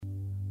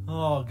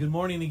Oh, good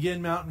morning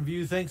again, Mountain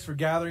View. Thanks for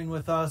gathering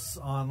with us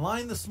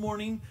online this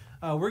morning.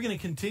 We're going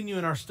to continue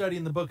in our study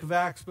in the book of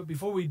Acts, but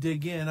before we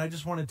dig in, I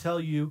just want to tell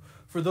you,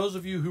 for those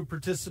of you who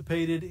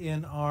participated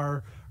in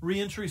our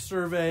reentry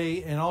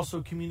survey and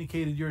also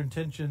communicated your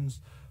intentions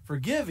for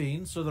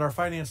giving so that our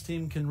finance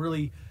team can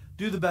really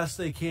do the best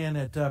they can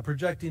at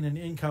projecting an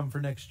income for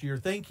next year.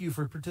 Thank you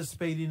for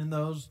participating in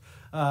those.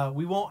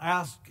 We won't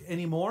ask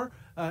anymore.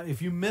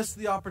 If you missed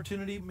the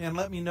opportunity, man,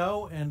 let me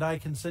know, and I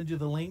can send you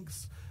the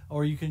links.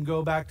 Or you can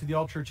go back to the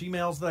All Church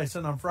emails that I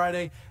sent on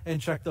Friday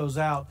and check those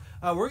out.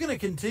 We're going to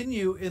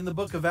continue in the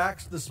book of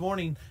Acts this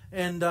morning,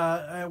 and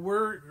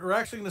we're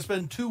actually going to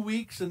spend 2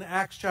 weeks in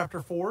Acts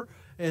chapter 4.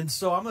 And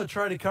so I'm going to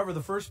try to cover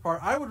the first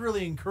part. I would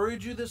really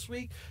encourage you this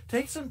week,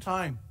 take some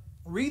time,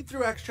 read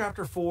through Acts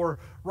chapter 4,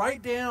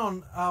 write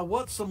down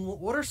what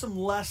are some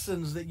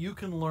lessons that you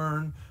can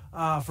learn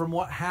from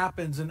what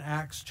happens in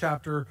Acts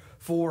chapter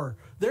 4.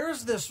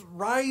 There's this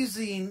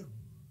rising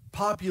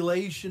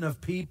population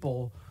of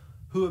people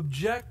who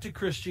object to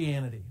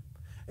Christianity.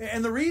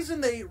 And the reason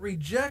they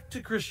reject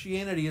to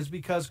Christianity is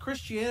because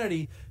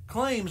Christianity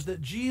claims that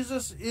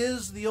Jesus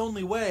is the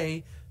only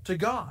way to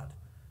God.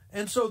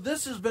 And so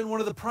this has been one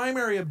of the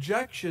primary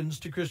objections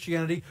to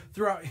Christianity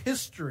throughout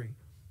history.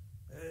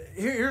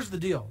 Here's the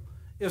deal.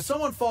 If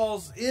someone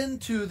falls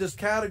into this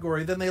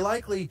category, then they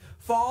likely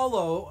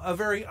follow a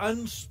very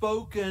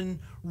unspoken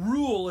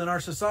rule in our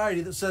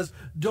society that says,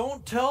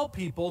 don't tell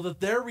people that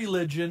their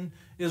religion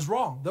is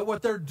wrong, that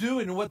what they're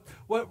doing and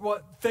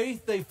what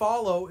faith they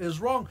follow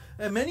is wrong.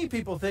 And many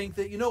people think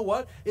that, you know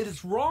what, it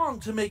is wrong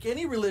to make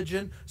any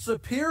religion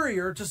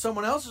superior to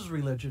someone else's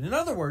religion. In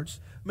other words,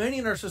 many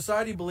in our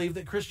society believe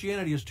that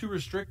Christianity is too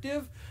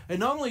restrictive, and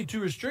not only too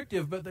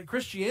restrictive, but that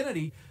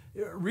Christianity,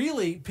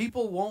 really,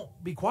 people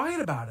won't be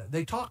quiet about it.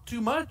 They talk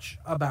too much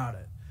about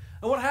it.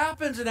 And what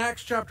happens in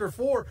Acts chapter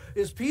 4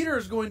 is Peter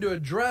is going to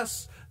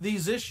address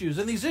these issues.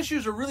 And these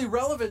issues are really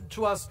relevant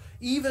to us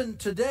even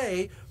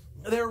today.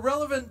 They're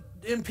relevant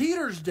in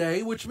Peter's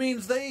day, which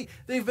means they've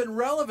been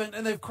relevant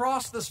and they've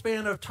crossed the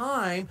span of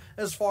time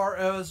as far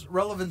as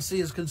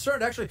relevancy is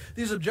concerned. Actually,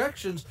 these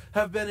objections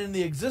have been in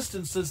the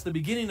existence since the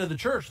beginning of the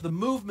church. The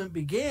movement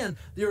began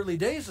the early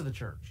days of the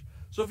church.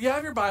 So if you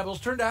have your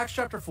Bibles, turn to Acts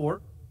chapter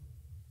 4.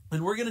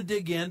 And we're going to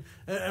dig in,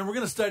 and we're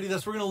going to study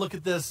this. We're going to look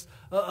at this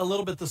a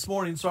little bit this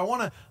morning. So I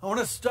want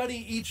to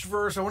study each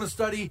verse. I want to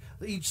study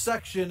each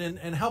section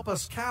and help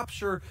us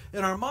capture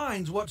in our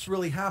minds what's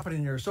really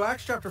happening here. So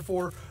Acts chapter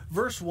 4,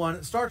 verse 1,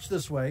 it starts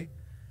this way.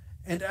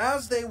 And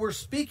as they were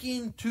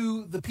speaking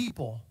to the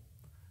people,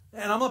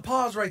 and I'm going to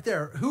pause right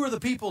there. Who are the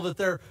people that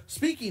they're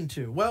speaking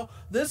to? Well,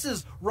 this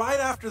is right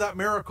after that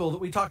miracle that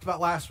we talked about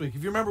last week.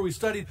 If you remember, we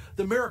studied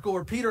the miracle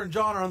where Peter and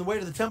John are on the way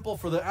to the temple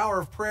for the hour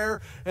of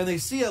prayer, and they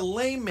see a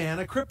lame man,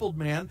 a crippled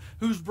man,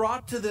 who's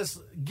brought to this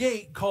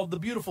gate called the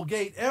Beautiful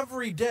Gate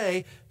every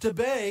day to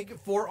beg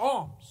for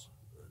alms,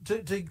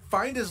 to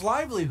find his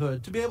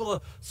livelihood, to be able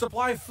to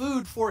supply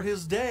food for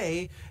his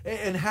day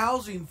and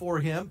housing for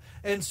him.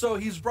 And so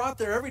he's brought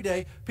there every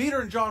day. Peter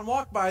and John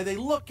walk by, they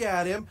look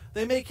at him,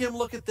 they make him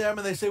look at them,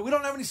 and they say, we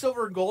don't have any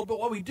silver and gold, but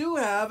what we do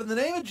have, in the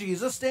name of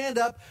Jesus, stand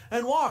up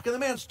and walk. And the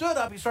man stood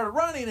up, he started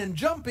running and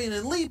jumping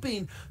and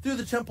leaping through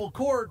the temple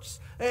courts.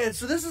 And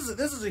so this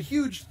is a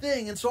huge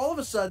thing. And so all of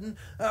a sudden,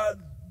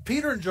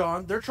 Peter and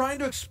John, they're trying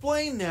to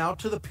explain now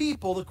to the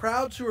people, the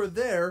crowds who are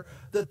there,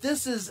 that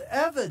this is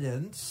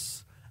evidence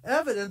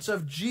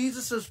of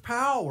Jesus'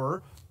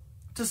 power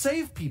to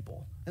save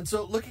people. And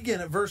so look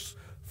again at verse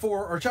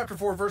 4, or chapter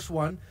 4, verse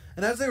 1.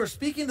 And as they were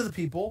speaking to the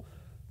people,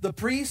 the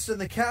priests and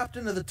the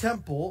captain of the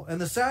temple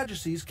and the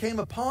Sadducees came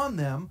upon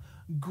them,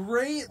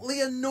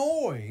 greatly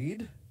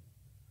annoyed,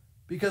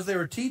 because they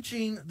were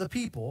teaching the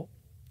people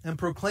and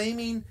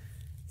proclaiming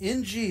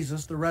in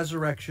Jesus the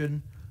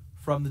resurrection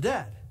from the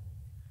dead.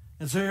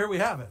 And so here we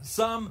have it.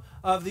 Some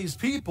of these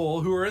people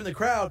who are in the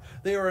crowd,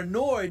 they are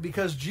annoyed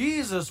because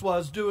Jesus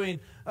was doing,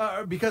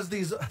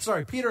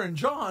 Peter and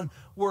John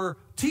were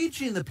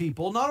teaching the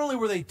people. Not only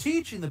were they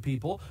teaching the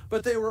people,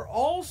 but they were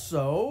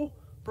also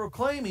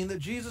proclaiming that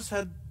Jesus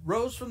had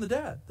rose from the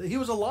dead, that he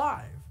was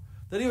alive,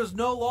 that he was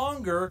no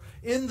longer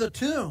in the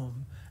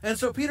tomb. And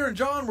so Peter and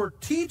John were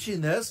teaching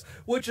this,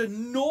 which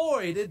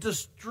annoyed, it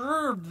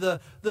disturbed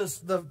the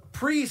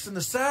priests and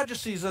the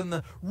Sadducees and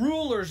the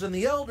rulers and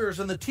the elders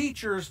and the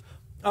teachers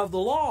of the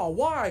law.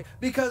 Why?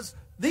 Because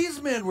these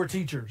men were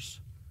teachers.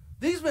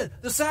 These men,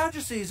 the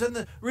Sadducees and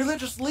the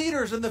religious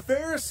leaders and the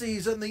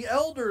Pharisees and the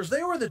elders,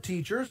 they were the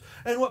teachers.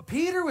 And what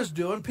Peter was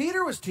doing,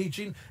 Peter was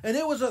teaching, and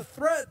it was a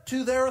threat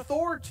to their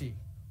authority.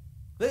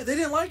 They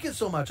didn't like it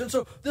so much. And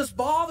so this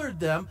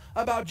bothered them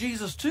about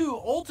Jesus too.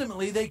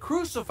 Ultimately, they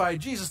crucified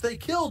Jesus. They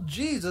killed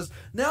Jesus.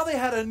 Now they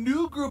had a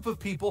new group of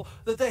people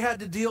that they had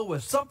to deal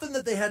with. Something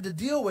that they had to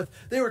deal with.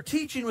 They were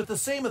teaching with the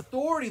same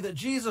authority that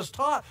Jesus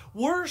taught.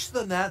 Worse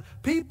than that,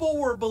 people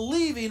were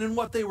believing in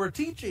what they were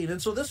teaching. And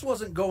so this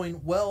wasn't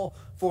going well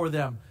for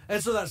them.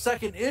 And so that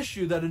second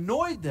issue that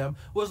annoyed them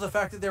was the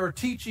fact that they were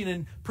teaching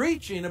and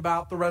preaching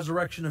about the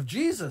resurrection of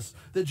Jesus.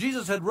 That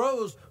Jesus had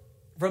rose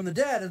from the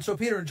dead. And so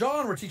Peter and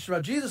John were teaching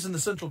about Jesus, and the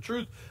central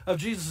truth of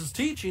Jesus'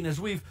 teaching,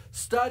 as we've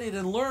studied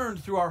and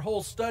learned through our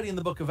whole study in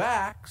the book of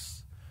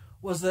Acts,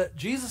 was that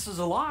Jesus is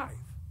alive.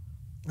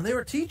 And they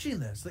were teaching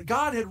this, that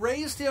God had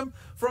raised him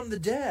from the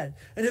dead.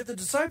 And if the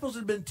disciples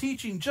had been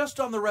teaching just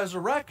on the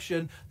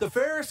resurrection, the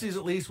Pharisees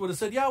at least would have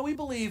said, yeah, we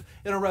believe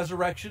in a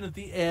resurrection at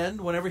the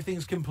end. When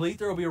everything's complete,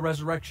 there will be a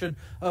resurrection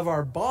of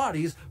our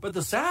bodies. But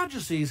the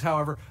Sadducees,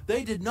 however,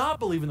 they did not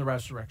believe in the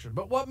resurrection.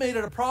 But what made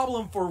it a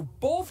problem for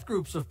both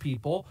groups of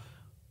people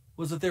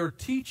was that they were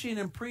teaching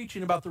and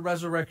preaching about the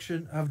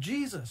resurrection of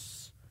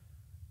Jesus.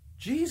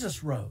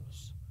 Jesus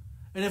rose.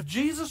 And if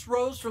Jesus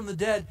rose from the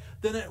dead,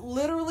 then it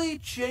literally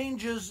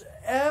changes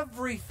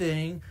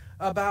everything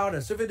about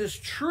us. If it is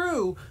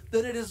true,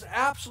 then it is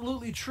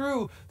absolutely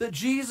true that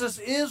Jesus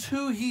is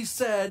who he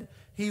said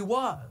he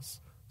was.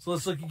 So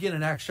let's look again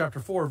in Acts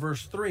chapter 4,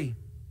 verse 3.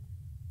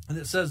 And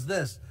it says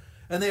this,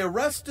 "And they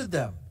arrested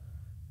them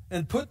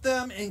and put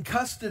them in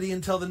custody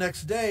until the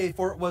next day,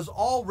 for it was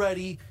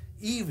already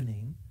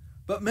evening.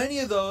 But many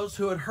of those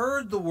who had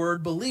heard the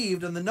word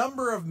believed, and the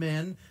number of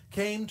men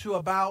came to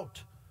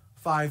about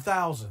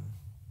 5,000.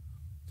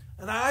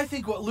 And I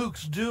think what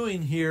Luke's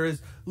doing here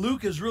is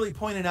Luke is really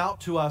pointing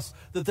out to us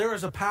that there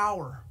is a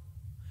power.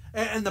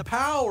 And the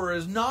power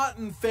is not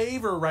in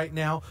favor right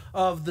now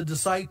of the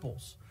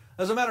disciples.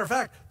 As a matter of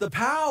fact, the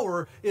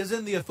power is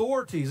in the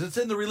authorities. It's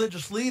in the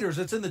religious leaders.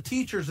 It's in the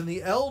teachers and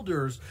the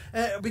elders.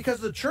 Because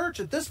the church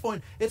at this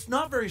point, it's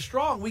not very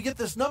strong. We get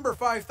this number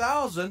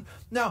 5,000.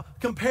 Now,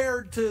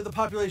 compared to the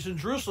population of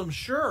Jerusalem,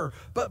 sure.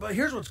 But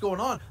here's what's going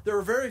on. There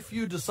were very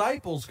few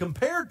disciples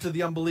compared to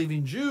the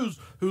unbelieving Jews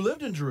who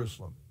lived in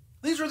Jerusalem.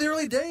 These were the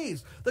early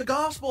days. The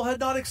gospel had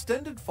not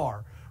extended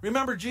far.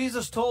 Remember,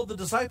 Jesus told the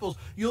disciples,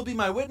 you'll be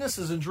my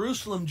witnesses in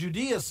Jerusalem,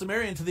 Judea,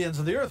 Samaria, and to the ends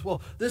of the earth.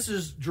 Well, this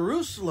is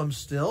Jerusalem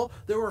still.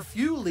 There were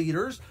few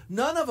leaders.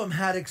 None of them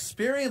had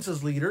experience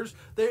as leaders.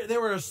 They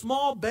were a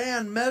small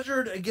band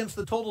measured against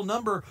the total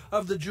number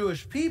of the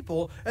Jewish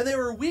people, and they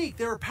were weak.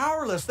 They were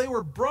powerless. They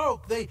were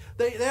broke. They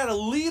had a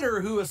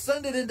leader who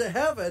ascended into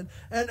heaven,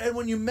 and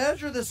when you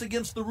measure this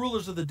against the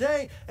rulers of the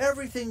day,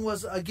 everything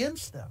was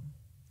against them.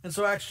 And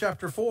so Acts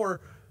chapter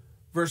 4,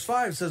 verse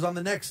 5 says, on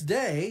the next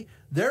day,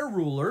 their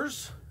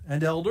rulers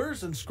and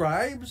elders and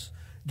scribes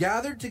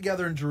gathered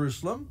together in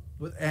Jerusalem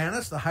with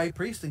Annas the high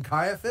priest and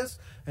Caiaphas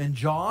and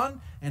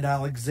John and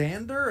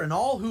Alexander and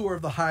all who were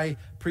of the high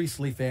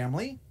priestly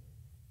family.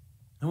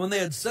 And when they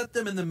had set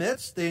them in the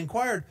midst, they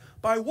inquired,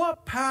 by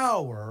what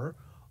power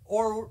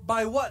or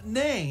by what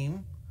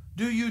name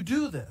do you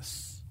do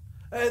this?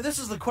 This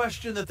is the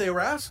question that they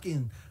were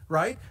asking,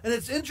 right? And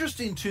it's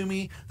interesting to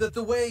me that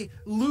the way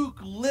Luke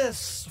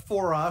lists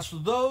for us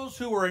those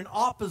who were in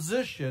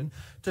opposition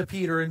to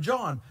Peter and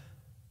John.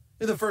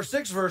 In the first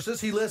 6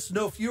 verses, he lists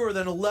no fewer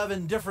than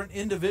 11 different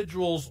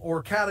individuals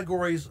or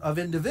categories of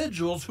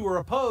individuals who are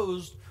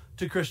opposed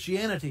to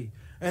Christianity.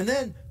 And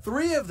then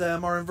 3 of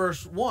them are in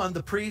verse 1,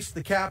 the priest,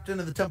 the captain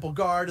of the temple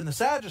guard, and the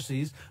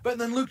Sadducees. But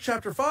then Luke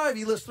chapter 5,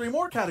 he lists 3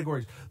 more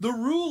categories, the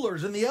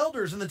rulers and the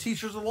elders and the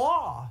teachers of the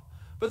law.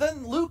 But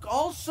then Luke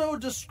also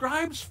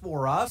describes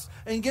for us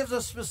and gives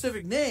us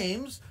specific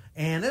names,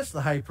 Annas,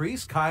 the high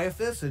priest,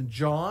 Caiaphas, and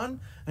John,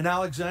 and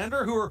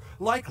Alexander, who are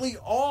likely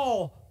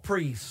all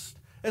priests.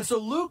 And so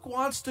Luke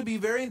wants to be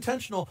very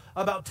intentional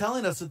about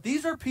telling us that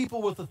these are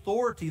people with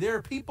authority. They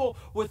are people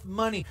with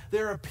money. They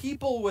are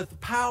people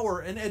with power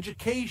and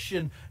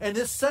education. And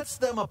this sets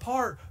them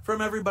apart from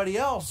everybody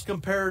else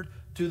compared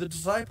to the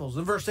disciples.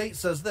 And verse 8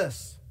 says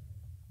this,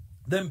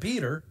 then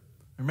Peter...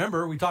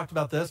 Remember, we talked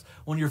about this.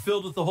 When you're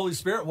filled with the Holy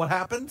Spirit, what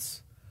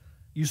happens?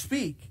 You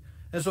speak.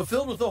 And so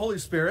filled with the Holy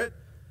Spirit,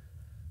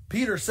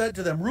 Peter said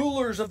to them,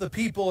 rulers of the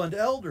people and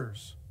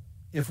elders,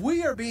 if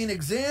we are being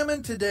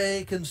examined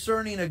today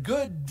concerning a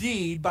good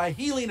deed by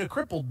healing a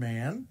crippled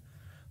man,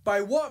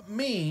 by what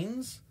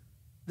means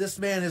this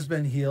man has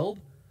been healed,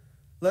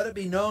 let it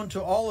be known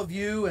to all of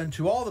you and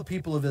to all the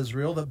people of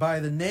Israel that by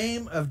the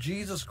name of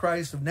Jesus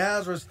Christ of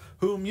Nazareth,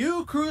 whom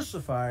you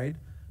crucified,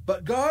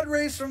 but God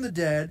raised from the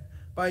dead,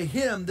 by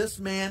him, this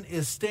man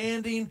is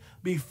standing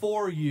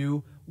before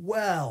you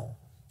well.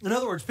 In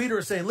other words, Peter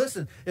is saying,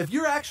 listen, if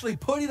you're actually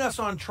putting us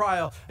on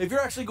trial, if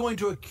you're actually going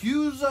to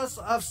accuse us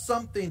of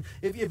something,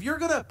 if you're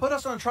going to put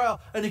us on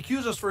trial and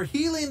accuse us for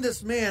healing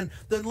this man,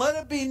 then let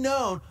it be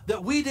known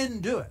that we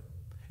didn't do it.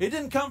 It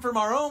didn't come from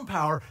our own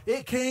power.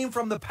 It came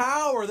from the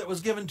power that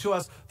was given to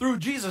us through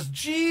Jesus.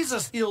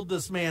 Jesus healed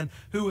this man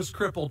who was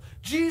crippled.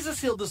 Jesus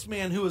healed this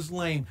man who was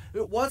lame.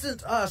 It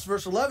wasn't us.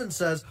 Verse 11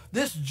 says,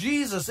 this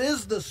Jesus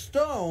is the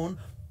stone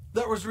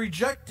that was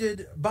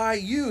rejected by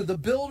you, the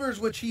builders,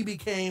 which he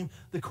became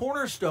the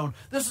cornerstone.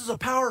 This is a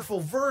powerful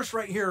verse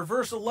right here.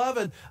 Verse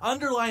 11,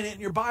 underline it in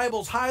your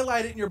Bibles,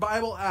 highlight it in your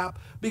Bible app,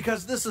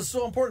 because this is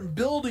so important.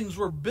 Buildings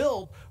were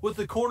built with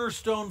the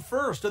cornerstone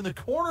first, and the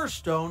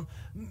cornerstone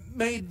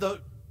made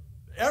the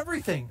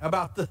everything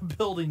about the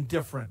building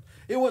different.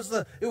 It was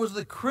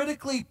the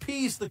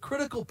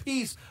critical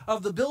piece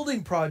of the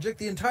building project.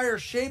 The entire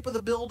shape of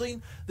the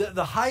building,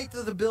 the height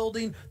of the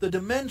building, the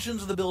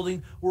dimensions of the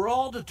building were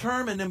all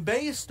determined and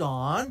based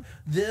on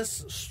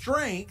this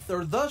strength,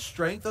 or the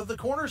strength of the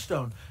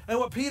cornerstone. And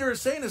what Peter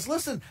is saying is,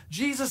 listen,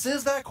 Jesus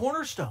is that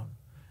cornerstone.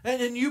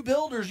 And you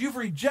builders, you've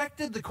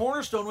rejected the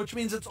cornerstone, which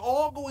means it's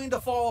all going to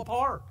fall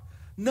apart.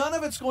 None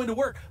of it's going to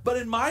work. But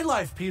in my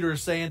life, Peter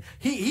is saying,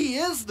 he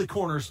is the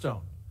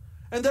cornerstone.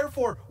 And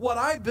therefore, what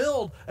I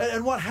build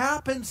and what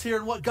happens here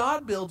and what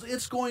God builds,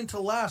 it's going to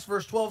last.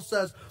 Verse 12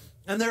 says,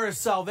 and there is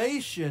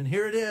salvation,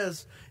 here it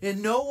is,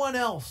 in no one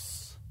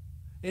else.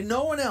 In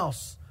no one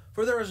else.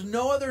 For there is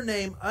no other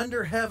name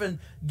under heaven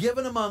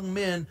given among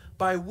men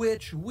by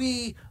which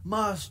we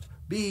must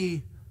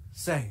be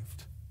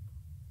saved.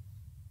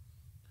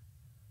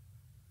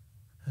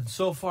 And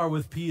so far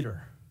with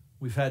Peter,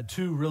 we've had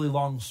 2 really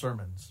long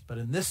sermons. But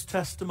in this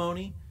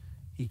testimony,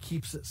 he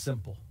keeps it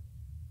simple.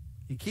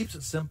 He keeps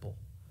it simple.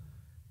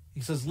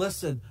 He says,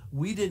 listen,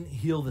 we didn't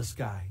heal this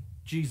guy.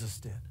 Jesus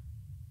did.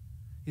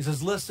 He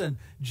says, listen,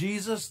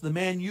 Jesus, the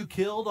man you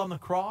killed on the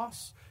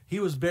cross, he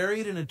was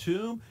buried in a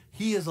tomb.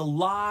 He is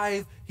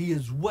alive. He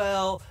is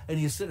well. And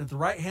he is sitting at the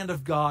right hand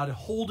of God,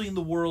 holding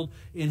the world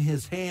in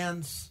his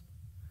hands.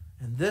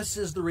 And this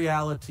is the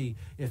reality.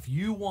 If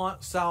you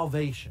want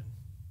salvation,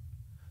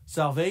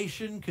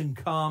 salvation can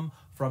come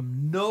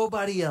from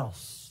nobody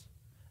else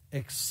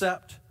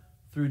except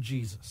through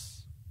Jesus.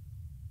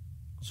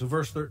 So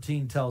verse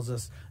 13 tells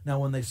us, now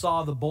when they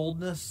saw the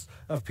boldness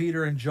of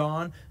Peter and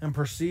John and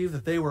perceived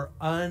that they were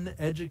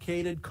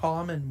uneducated,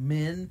 common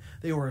men,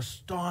 they were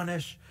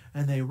astonished,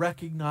 and they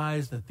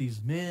recognized that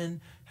these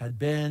men had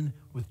been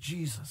with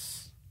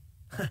Jesus.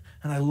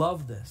 And I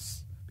love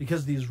this,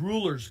 because these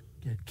rulers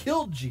had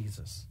killed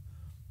Jesus.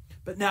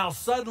 But now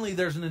suddenly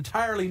there's an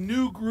entirely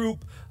new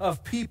group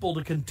of people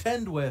to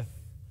contend with.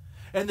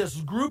 And this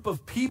group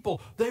of people,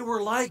 they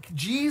were like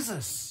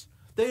Jesus.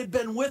 They had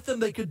been with him.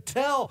 They could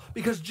tell,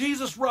 because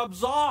Jesus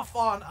rubs off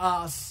on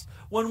us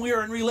when we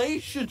are in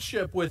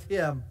relationship with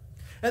him.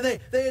 And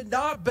they had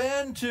not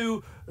been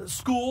to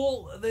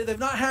school. They've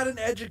not had an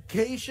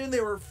education.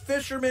 They were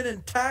fishermen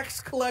and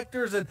tax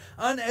collectors and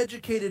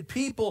uneducated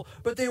people,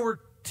 but they were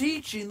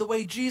teaching the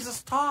way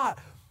Jesus taught.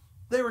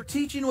 They were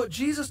teaching what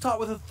Jesus taught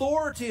with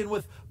authority and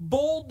with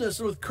boldness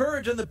and with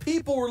courage, and the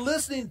people were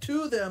listening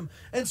to them.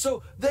 And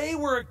so they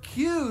were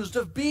accused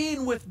of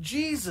being with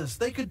Jesus.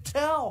 They could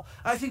tell.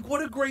 I think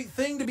what a great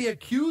thing to be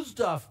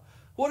accused of.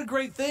 What a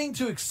great thing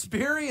to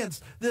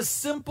experience. This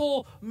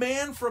simple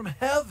man from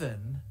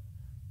heaven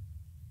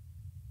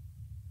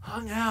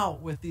hung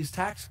out with these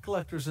tax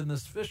collectors and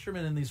this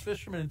fishermen, and these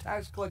fishermen and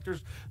tax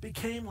collectors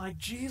became like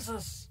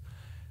Jesus.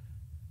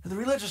 And the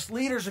religious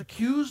leaders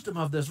accused him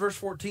of this. Verse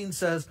 14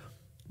 says,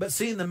 but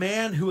seeing the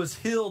man who was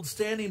healed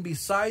standing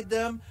beside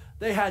them,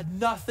 they had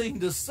nothing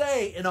to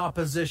say in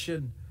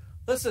opposition.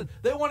 Listen,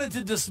 they wanted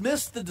to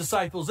dismiss the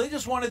disciples. They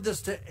just wanted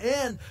this to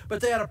end, but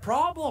they had a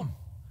problem.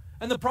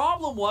 And the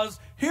problem was,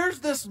 here's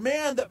this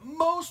man that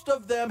most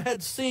of them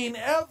had seen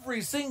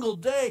every single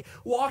day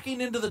walking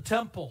into the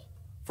temple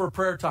for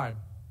prayer time.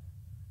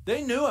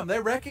 They knew him. They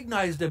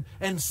recognized him.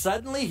 And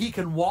suddenly he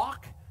can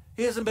walk.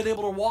 He hasn't been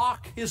able to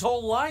walk his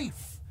whole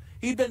life.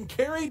 He'd been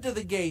carried to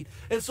the gate.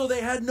 And so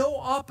they had no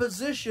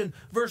opposition.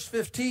 Verse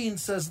 15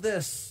 says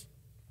this.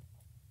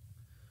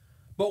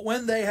 But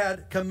when they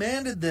had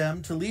commanded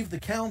them to leave the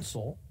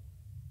council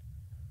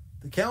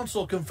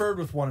conferred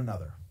with one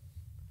another.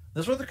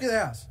 This is what they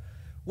asked.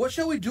 What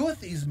shall we do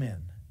with these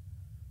men?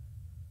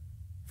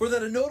 For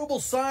that a notable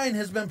sign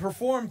has been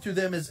performed through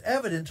them is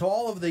evident to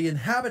all of the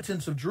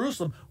inhabitants of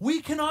Jerusalem.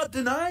 We cannot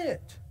deny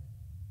it.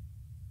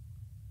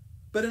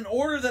 But in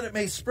order that it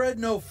may spread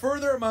no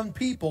further among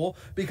people,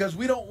 because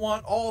we don't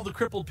want all the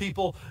crippled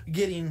people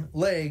getting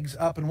legs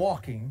up and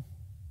walking.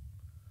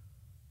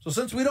 So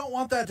since we don't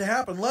want that to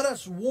happen, let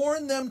us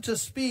warn them to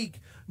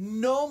speak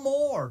no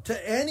more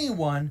to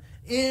anyone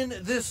in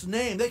this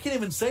name. They can't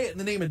even say it in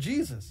the name of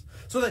Jesus.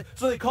 So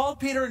they called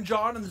Peter and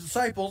John and the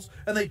disciples,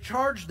 and they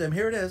charged them,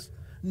 here it is,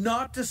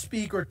 not to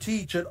speak or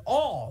teach at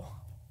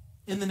all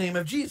in the name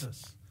of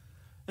Jesus.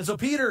 And so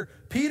Peter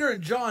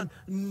and John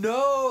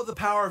know the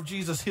power of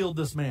Jesus healed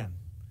this man.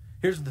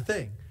 Here's the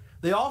thing.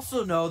 They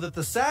also know that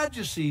the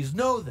Sadducees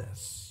know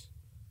this.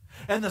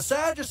 And the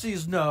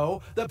Sadducees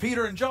know that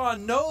Peter and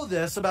John know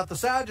this about the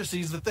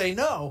Sadducees that they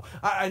know.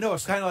 I know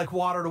it's kind of like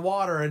water to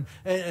water,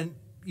 and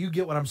you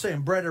get what I'm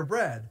saying, bread or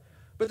bread.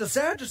 But the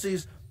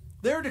Sadducees,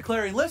 they're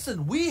declaring,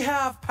 listen, we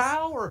have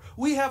power,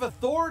 we have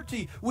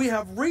authority, we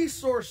have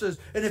resources,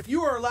 and if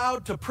you are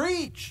allowed to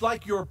preach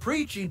like you're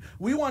preaching,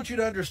 we want you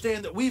to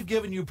understand that we've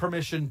given you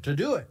permission to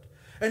do it.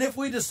 And if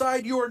we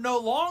decide you are no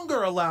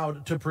longer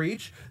allowed to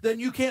preach, then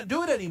you can't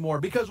do it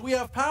anymore, because we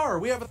have power,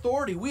 we have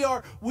authority, we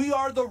are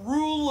the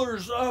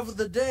rulers of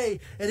the day,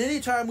 and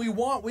anytime we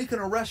want, we can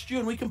arrest you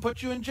and we can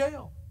put you in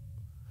jail.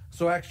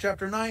 So Acts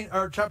chapter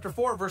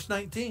 4, verse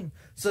 19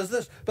 says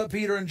this, but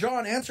Peter and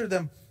John answered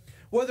them,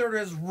 whether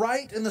it is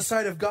right in the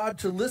sight of God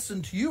to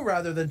listen to you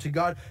rather than to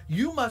God,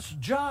 you must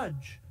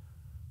judge.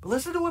 But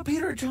listen to what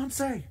Peter and John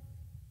say.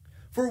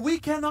 For we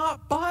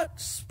cannot but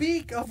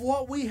speak of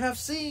what we have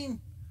seen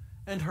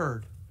and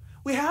heard.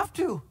 We have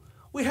to.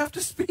 We have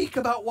to speak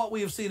about what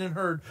we have seen and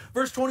heard.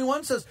 Verse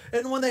 21 says,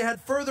 and when they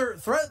had further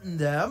threatened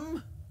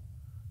them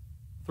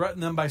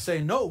by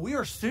saying, no, we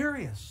are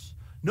serious.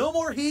 No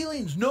more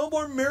healings, no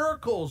more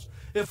miracles.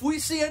 If we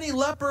see any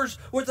lepers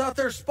without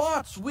their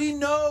spots, we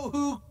know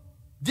who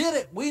did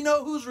it. We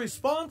know who's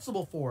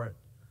responsible for it.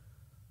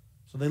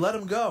 So they let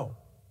him go,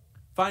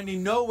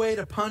 finding no way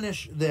to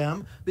punish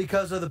them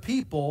because of the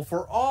people,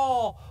 for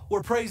all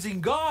were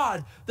praising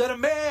God that a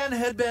man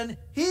had been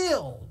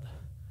healed.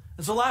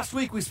 And so last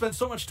week we spent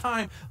so much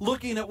time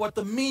looking at what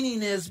the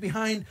meaning is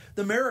behind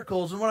the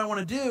miracles. And what I want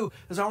to do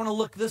is I want to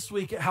look this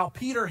week at how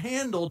Peter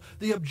handled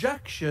the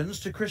objections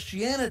to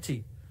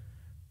Christianity.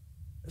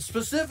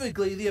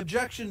 Specifically, the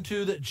objection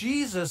to that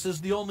Jesus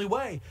is the only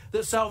way,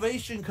 that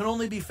salvation can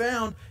only be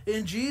found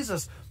in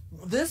Jesus.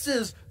 This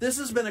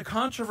has been a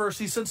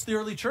controversy since the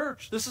early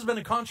church. This has been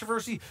a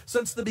controversy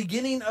since the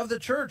beginning of the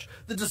church.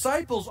 The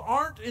disciples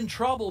aren't in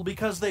trouble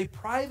because they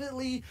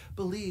privately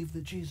believe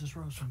that Jesus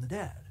rose from the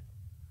dead.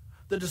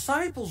 The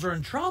disciples are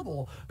in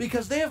trouble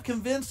because they have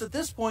convinced at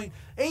this point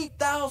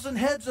 8,000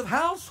 heads of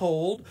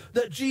household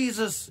that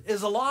Jesus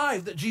is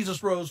alive, that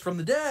Jesus rose from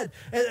the dead.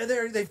 And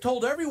they've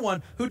told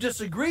everyone who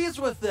disagrees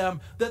with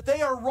them that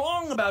they are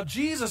wrong about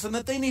Jesus and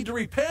that they need to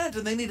repent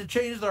and they need to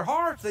change their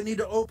hearts. They need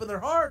to open their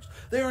hearts.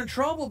 They are in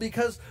trouble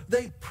because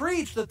they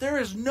preach that there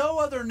is no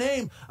other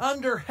name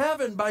under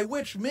heaven by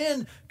which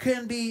men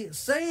can be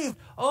saved.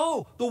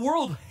 Oh, the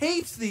world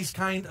hates these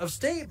kind of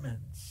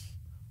statements.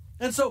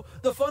 And so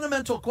the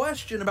fundamental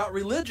question about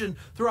religion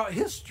throughout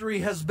history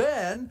has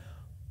been,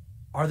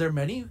 are there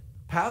many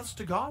paths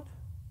to God?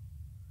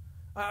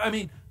 I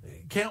mean,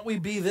 can't we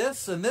be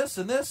this and this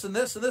and this and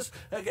this and this?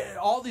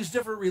 All these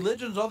different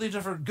religions, all these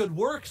different good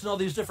works and all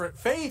these different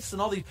faiths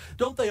and all these,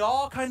 don't they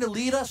all kind of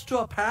lead us to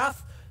a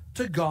path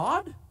to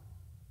God?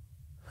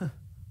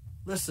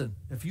 Listen,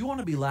 if you want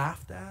to be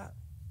laughed at,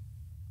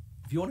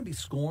 if you want to be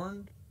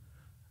scorned,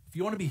 if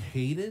you want to be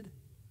hated,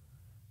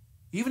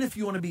 even if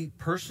you want to be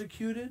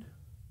persecuted,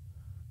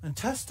 and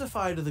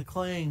testify to the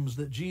claims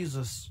that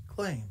Jesus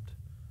claimed.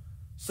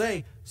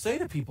 Say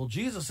to people,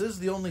 Jesus is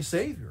the only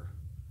Savior.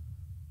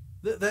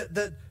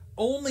 That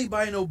only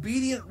by an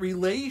obedient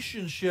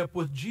relationship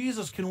with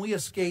Jesus can we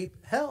escape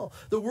hell.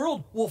 The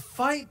world will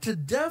fight to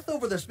death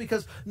over this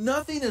because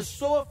nothing is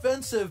so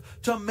offensive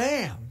to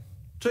man,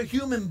 to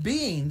human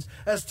beings,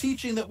 as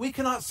teaching that we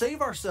cannot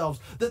save ourselves,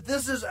 that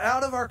this is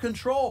out of our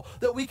control,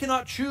 that we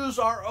cannot choose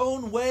our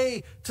own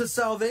way to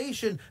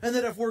salvation, and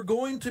that if we're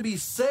going to be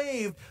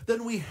saved,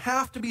 then we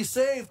have to be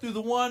saved through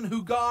the one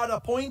who God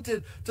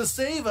appointed to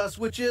save us,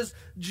 which is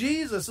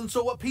Jesus. And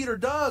so what Peter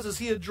does is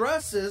he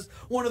addresses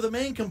one of the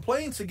main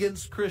complaints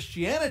against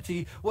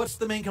Christianity. What's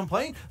the main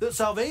complaint? That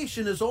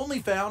salvation is only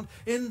found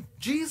in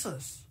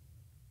Jesus.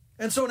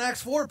 And so in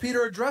Acts 4,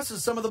 Peter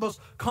addresses some of the most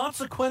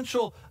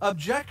consequential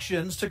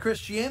objections to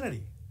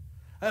Christianity.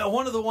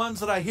 One of the ones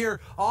that I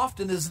hear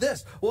often is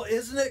this. Well,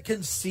 isn't it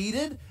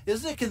conceited?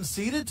 Isn't it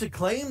conceited to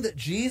claim that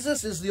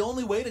Jesus is the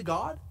only way to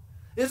God?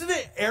 Isn't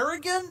it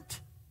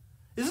arrogant?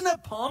 Isn't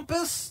it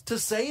pompous to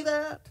say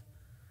that?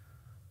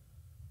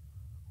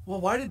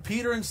 Well, why did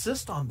Peter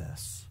insist on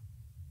this?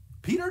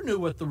 Peter knew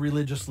what the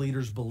religious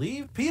leaders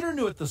believed. Peter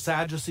knew what the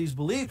Sadducees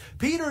believed.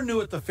 Peter knew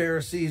what the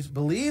Pharisees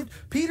believed.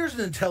 Peter's an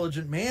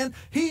intelligent man.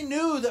 He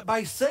knew that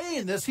by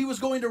saying this, he was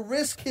going to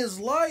risk his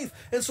life.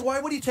 And so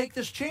why would he take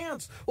this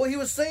chance? Well, he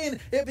was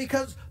saying it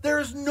because there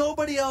is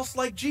nobody else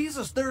like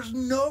Jesus. There's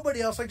nobody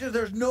else like Jesus.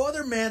 There's no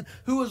other man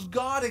who is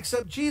God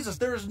except Jesus.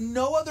 There is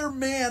no other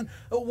man,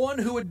 one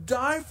who would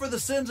die for the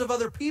sins of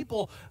other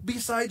people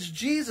besides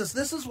Jesus.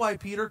 This is why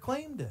Peter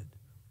claimed it.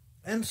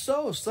 And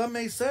so, some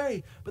may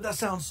say, but that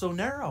sounds so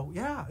narrow.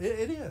 Yeah,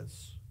 it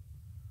is.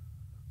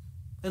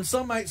 And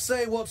some might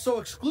say, well, it's so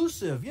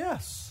exclusive.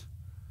 Yes,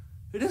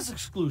 it is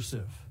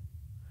exclusive.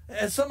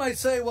 And some might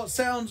say, well, it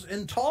sounds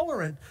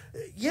intolerant.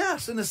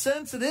 Yes, in a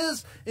sense, it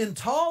is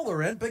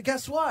intolerant, but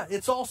guess what?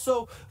 It's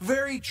also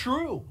very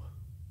true.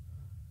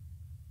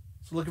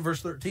 So look at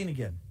verse 13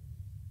 again.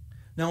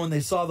 Now, when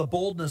they saw the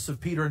boldness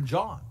of Peter and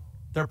John,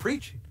 they're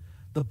preaching.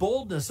 The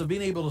boldness of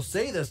being able to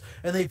say this,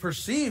 and they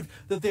perceived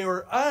that they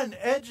were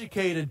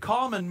uneducated,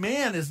 common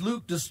man, as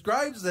Luke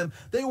describes them.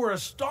 They were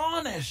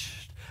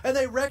astonished, and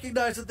they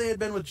recognized that they had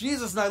been with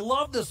Jesus. And I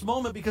love this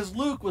moment because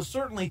Luke was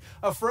certainly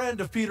a friend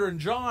of Peter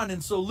and John,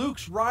 and so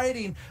Luke's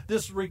writing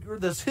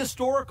this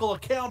historical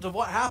account of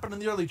what happened in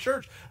the early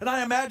church. And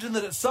I imagine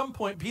that at some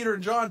point Peter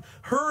and John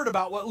heard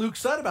about what Luke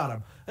said about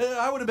him.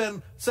 I would have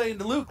been saying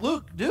to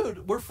Luke,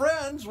 dude, we're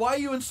friends. Why are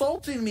you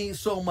insulting me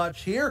so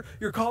much here?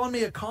 You're calling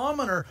me a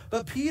commoner.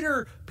 But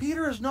Peter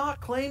is not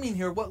claiming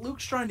here. What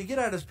Luke's trying to get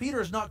at is Peter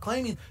is not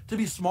claiming to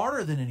be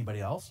smarter than anybody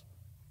else.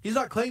 He's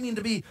not claiming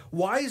to be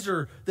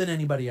wiser than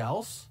anybody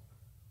else.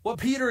 What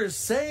Peter is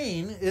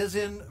saying is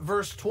in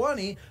verse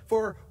 20,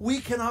 for we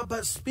cannot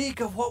but speak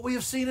of what we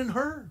have seen and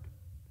heard.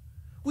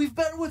 We've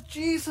been with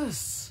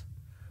Jesus.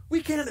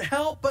 We can't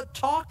help but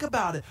talk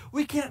about it.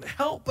 We can't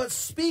help but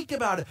speak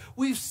about it.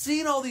 We've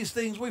seen all these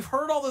things. We've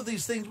heard all of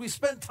these things. We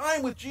spent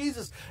time with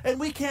Jesus, and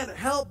we can't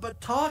help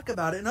but talk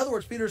about it. In other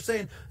words, Peter's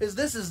saying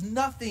this is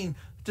nothing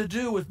to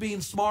do with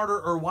being smarter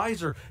or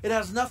wiser. It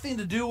has nothing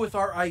to do with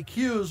our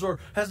IQs, or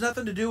has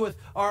nothing to do with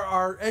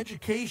our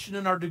education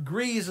and our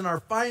degrees and our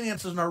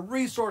finances and our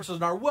resources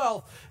and our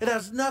wealth. It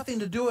has nothing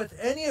to do with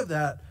any of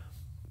that.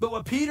 But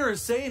what Peter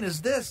is saying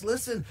is this: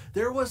 listen,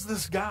 there was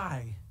this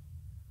guy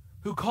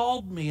who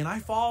called me, and I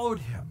followed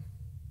him.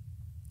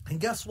 And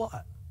guess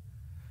what?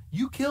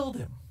 You killed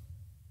him.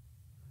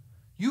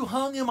 You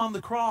hung him on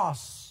the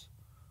cross.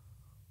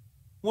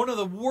 One of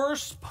the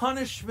worst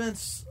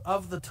punishments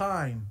of the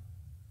time.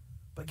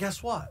 But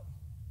guess what?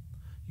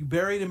 You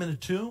buried him in a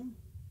tomb.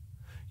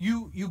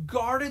 You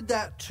guarded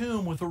that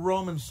tomb with a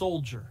Roman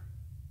soldier.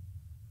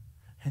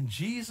 And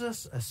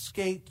Jesus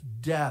escaped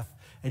death,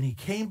 and he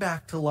came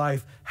back to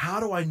life.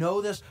 How do I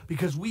know this?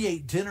 Because we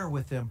ate dinner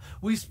with him.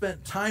 We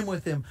spent time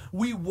with him.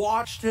 We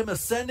watched him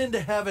ascend into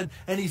heaven,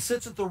 and he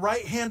sits at the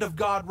right hand of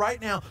God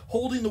right now,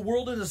 holding the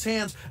world in his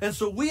hands. And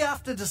so we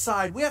have to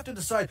decide,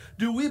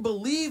 do we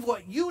believe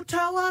what you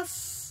tell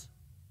us?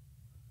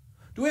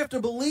 Do we have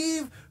to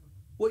believe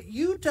what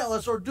you tell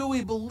us, or do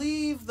we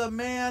believe the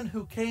man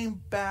who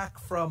came back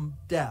from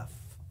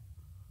death?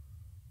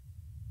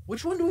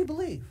 Which one do we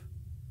believe?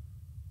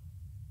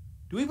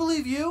 Do we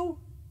believe you,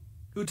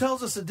 who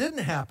tells us it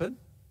didn't happen?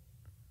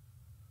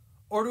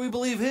 Or do we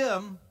believe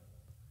him,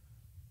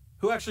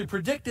 who actually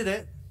predicted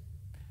it,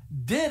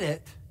 did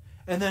it,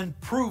 and then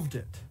proved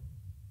it?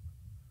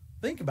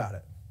 Think about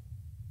it.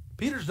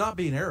 Peter's not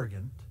being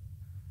arrogant.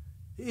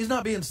 He's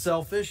not being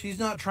selfish. He's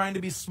not trying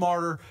to be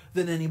smarter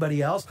than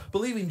anybody else.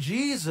 Believing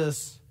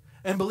Jesus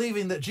and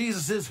believing that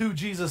Jesus is who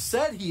Jesus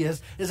said he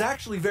is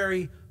actually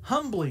very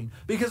humbling,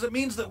 because it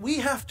means that we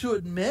have to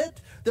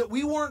admit that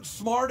we weren't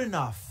smart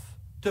enough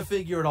to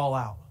figure it all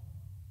out.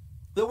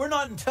 That we're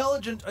not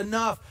intelligent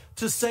enough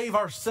to save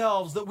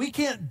ourselves, that we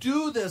can't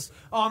do this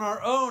on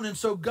our own. And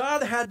so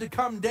God had to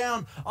come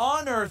down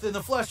on earth in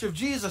the flesh of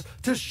Jesus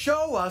to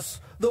show us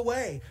the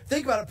way.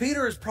 Think about it.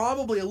 Peter is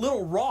probably a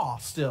little raw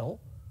still.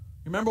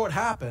 You remember what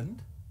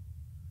happened?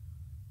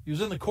 He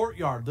was in the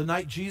courtyard the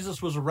night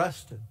Jesus was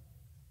arrested.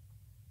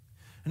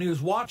 And he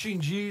was watching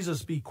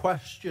Jesus be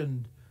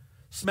questioned,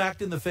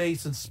 smacked in the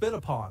face, and spit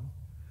upon.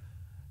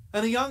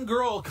 And a young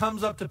girl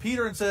comes up to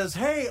Peter and says,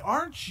 "Hey,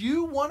 aren't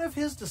you one of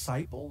his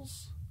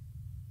disciples?"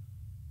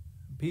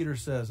 And Peter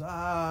says,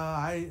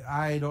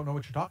 I don't know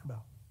what you're talking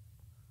about.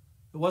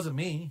 It wasn't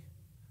me.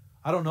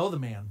 I don't know the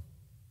man.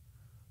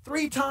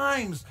 Three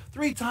times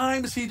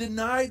he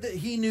denied that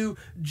he knew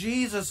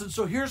Jesus. And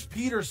so here's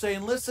Peter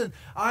saying, listen,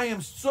 I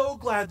am so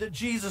glad that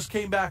Jesus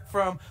came back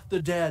from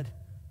the dead.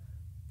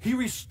 He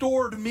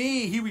restored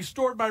me. He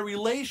restored my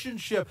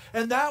relationship.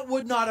 And that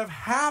would not have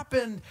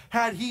happened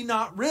had he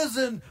not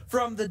risen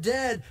from the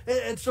dead.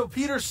 And so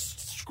Peter's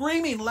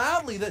screaming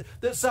loudly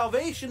that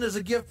salvation is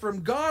a gift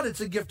from God. It's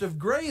a gift of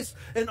grace.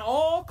 And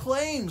all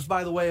claims,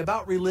 by the way,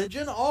 about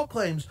religion, all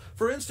claims,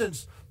 for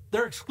instance,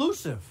 they're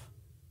exclusive.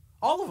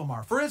 All of them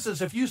are. For instance,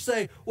 if you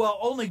say, well,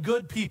 only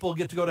good people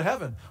get to go to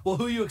heaven. Well,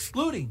 who are you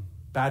excluding?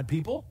 Bad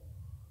people?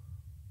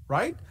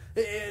 Right?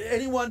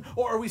 Anyone,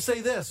 or we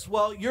say this,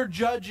 well, you're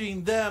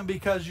judging them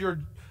because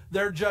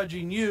they're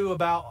judging you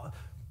about,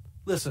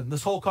 listen,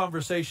 this whole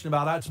conversation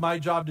about it's my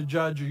job to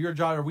judge, or your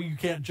job, or you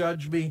can't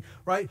judge me,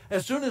 right?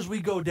 As soon as we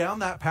go down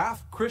that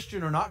path,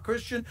 Christian or not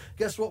Christian,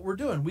 guess what we're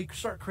doing? We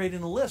start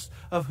creating a list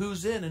of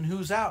who's in and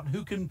who's out, and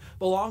who can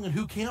belong and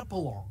who can't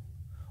belong.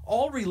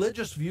 All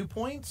religious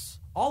viewpoints,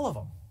 all of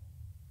them,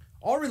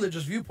 all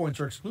religious viewpoints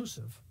are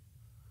exclusive.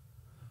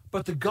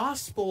 But the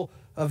gospel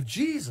of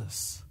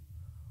Jesus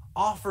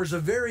offers a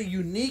very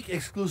unique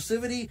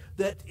exclusivity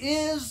that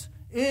is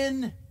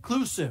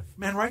inclusive.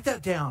 Man, write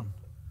that down.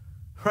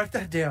 Write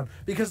that down.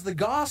 Because the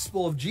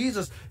gospel of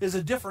Jesus is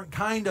a different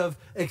kind of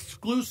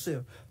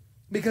exclusive.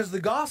 Because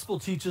the gospel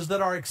teaches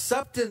that our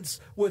acceptance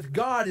with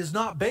God is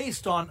not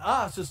based on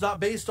us. It's not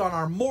based on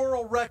our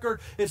moral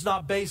record. It's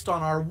not based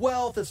on our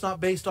wealth. It's not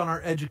based on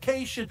our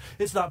education.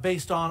 It's not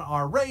based on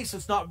our race.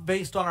 It's not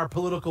based on our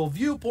political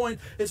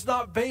viewpoint. It's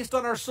not based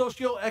on our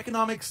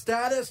socioeconomic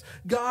status.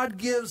 God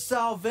gives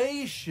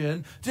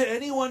salvation to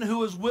anyone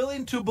who is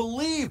willing to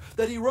believe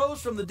that he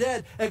rose from the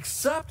dead,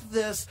 accept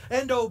this,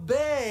 and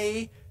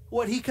obey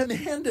what he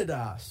commanded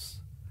us.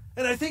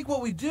 And I think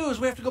what we do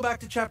is we have to go back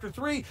to chapter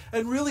 3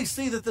 and really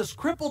see that this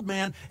crippled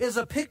man is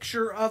a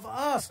picture of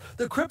us.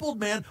 The crippled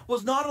man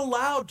was not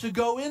allowed to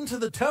go into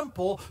the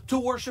temple to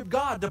worship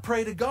God, to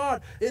pray to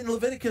God. In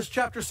Leviticus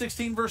chapter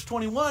 16, verse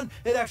 21,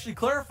 it actually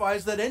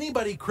clarifies that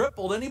anybody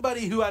crippled,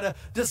 anybody who had a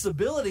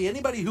disability,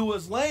 anybody who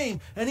was lame,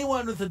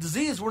 anyone with a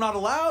disease were not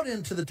allowed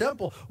into the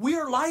temple. We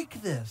are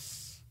like this.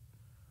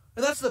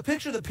 And that's the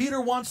picture that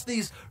Peter wants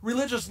these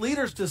religious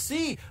leaders to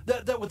see,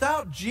 that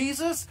without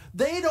Jesus,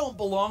 they don't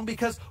belong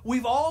because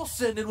we've all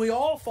sinned and we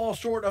all fall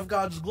short of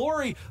God's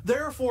glory.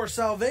 Therefore,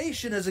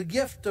 salvation is a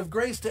gift of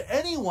grace to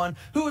anyone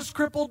who is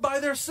crippled by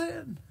their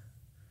sin.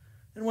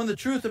 And when the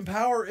truth and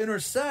power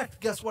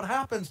intersect, guess what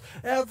happens?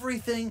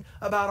 Everything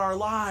about our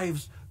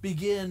lives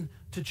begin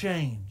to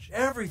change.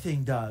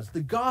 Everything does.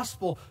 The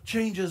gospel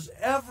changes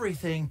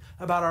everything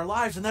about our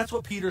lives. And that's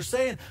what Peter's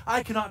saying.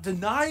 I cannot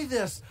deny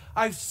this.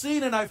 I've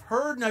seen and I've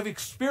heard and I've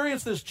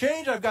experienced this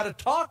change. I've got to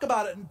talk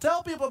about it and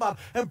tell people about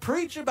it and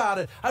preach about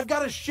it. I've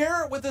got to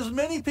share it with as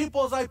many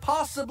people as I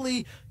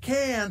possibly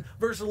can.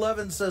 Verse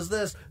 11 says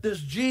this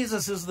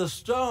Jesus is the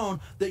stone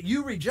that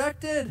you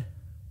rejected.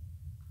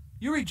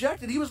 You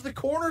rejected. He was the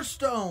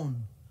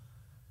cornerstone.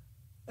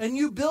 And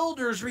you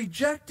builders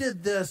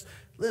rejected this.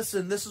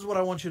 Listen, this is what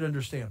I want you to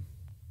understand.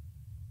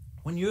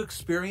 When you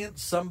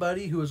experience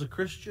somebody who is a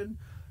Christian,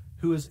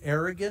 who is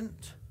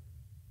arrogant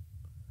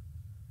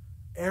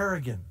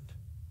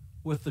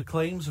with the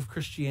claims of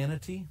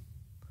Christianity,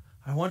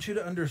 I want you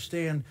to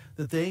understand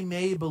that they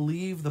may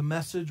believe the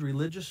message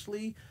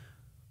religiously,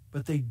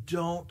 but they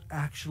don't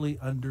actually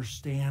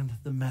understand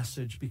the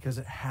message because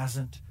it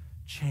hasn't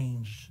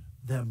changed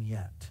them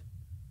yet.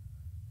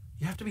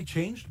 You have to be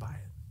changed by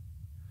it.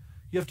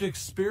 You have to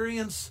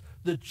experience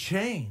the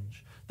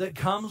change that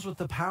comes with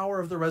the power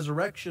of the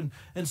resurrection.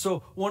 And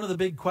so one of the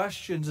big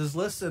questions is,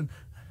 listen,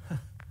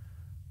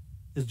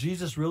 is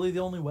Jesus really the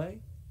only way?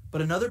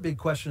 But another big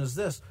question is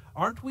this: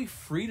 aren't we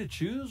free to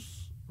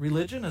choose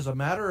religion as a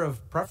matter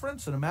of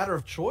preference and a matter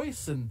of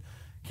choice? And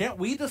can't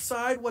we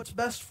decide what's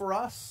best for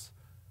us?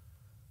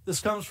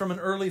 This comes from an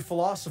early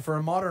philosopher,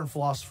 a modern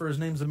philosopher. His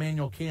name's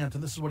Immanuel Kant,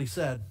 and this is what he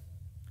said: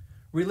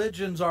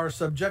 religions are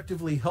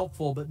subjectively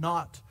helpful, but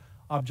not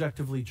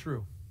objectively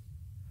true.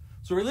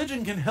 So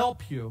religion can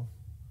help you,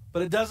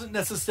 but it doesn't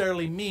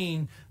necessarily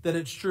mean that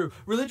it's true.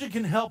 Religion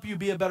can help you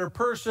be a better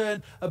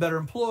person, a better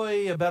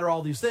employee, a better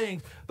all these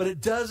things, but it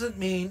doesn't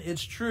mean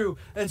it's true.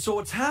 And so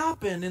what's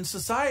happened in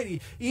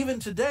society, even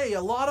today,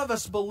 a lot of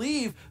us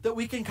believe that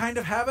we can kind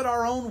of have it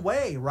our own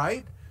way,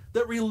 right?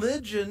 That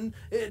religion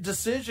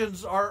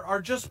decisions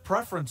are just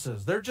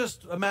preferences. They're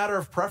just a matter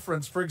of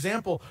preference. For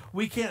example,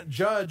 we can't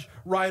judge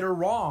right or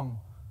wrong.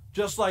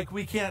 Just like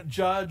we can't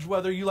judge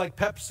whether you like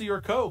Pepsi or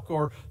Coke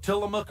or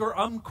Tillamook or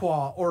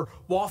Umpqua or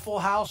Waffle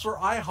House or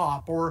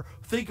IHOP, or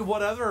think of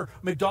what other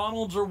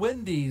McDonald's or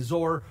Wendy's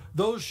or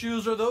those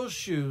shoes or those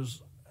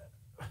shoes.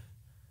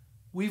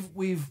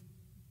 We've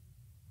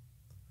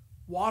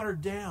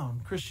watered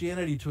down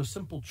Christianity to a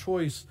simple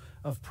choice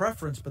of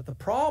preference. But the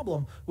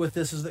problem with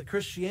this is that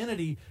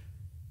Christianity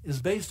is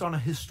based on a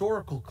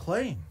historical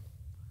claim.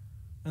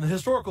 And the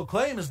historical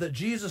claim is that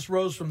Jesus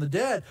rose from the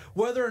dead.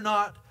 Whether or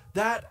not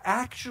that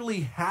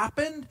actually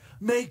happened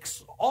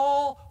makes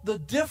all the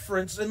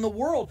difference in the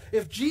world.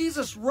 If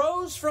Jesus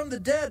rose from the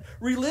dead,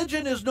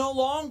 religion is no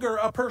longer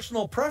a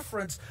personal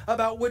preference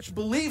about which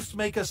beliefs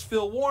make us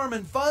feel warm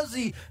and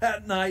fuzzy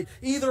at night.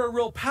 Either a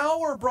real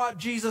power brought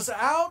Jesus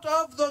out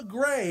of the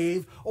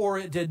grave or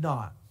it did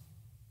not.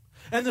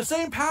 And the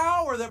same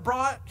power that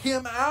brought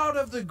him out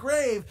of the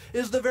grave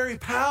is the very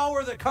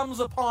power that comes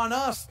upon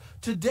us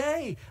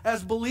today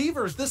as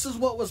believers. This is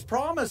what was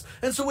promised.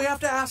 And so we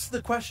have to ask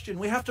the question.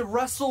 We have to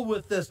wrestle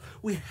with this.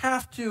 We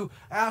have to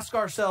ask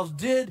ourselves,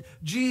 did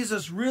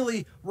Jesus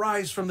really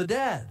rise from the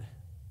dead?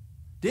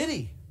 Did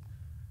he?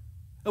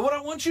 And what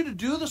I want you to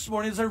do this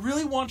morning is I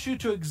really want you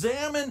to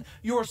examine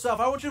yourself.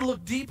 I want you to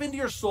look deep into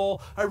your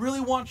soul. I really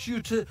want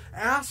you to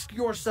ask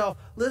yourself,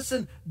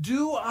 listen,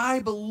 do I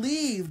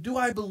believe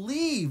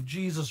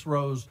Jesus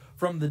rose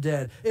from the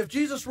dead? If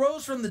Jesus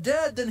rose from the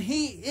dead, then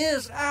he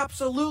is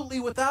absolutely,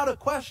 without a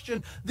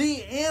question,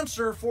 the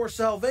answer for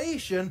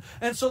salvation.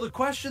 And so the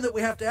question that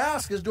we have to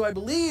ask is, do I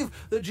believe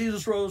that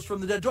Jesus rose from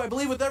the dead? Do I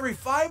believe with every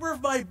fiber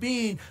of my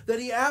being that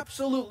he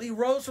absolutely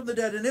rose from the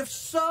dead? And if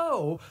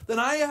so, then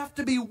I have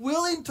to be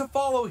willing to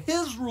follow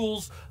his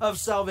rules of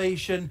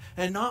salvation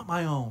and not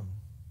my own.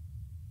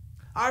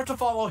 I have to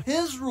follow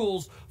his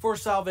rules for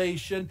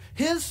salvation,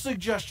 his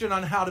suggestion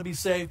on how to be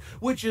saved,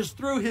 which is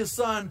through his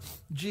son,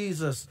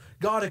 Jesus.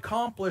 God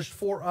accomplished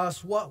for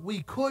us what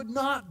we could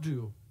not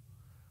do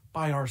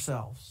by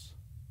ourselves.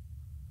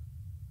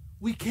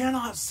 We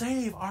cannot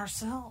save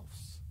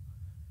ourselves.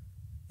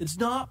 It's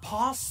not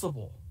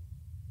possible.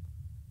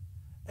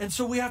 And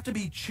so we have to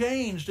be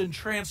changed and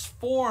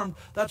transformed.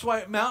 That's why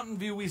at Mountain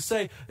View we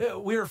say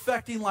we're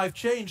affecting life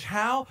change.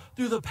 How?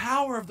 Through the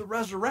power of the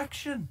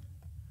resurrection.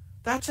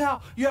 That's how.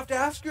 You have to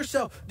ask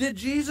yourself, did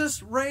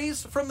Jesus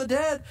rise from the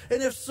dead?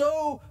 And if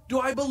so, do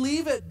I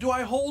believe it? Do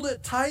I hold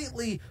it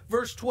tightly?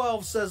 Verse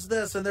 12 says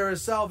this, and there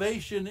is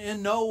salvation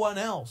in no one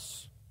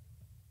else.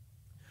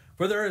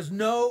 For there is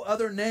no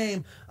other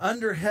name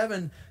under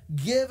heaven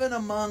given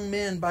among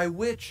men by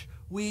which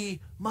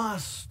we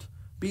must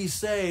be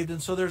saved.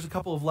 And so there's a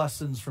couple of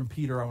lessons from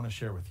Peter I want to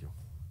share with you.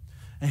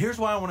 And here's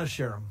why I want to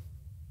share them.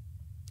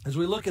 As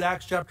we look at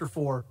Acts chapter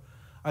 4,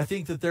 I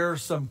think that there are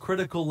some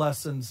critical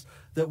lessons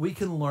that we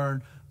can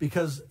learn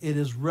because it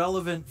is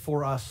relevant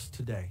for us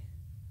today.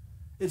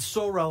 It's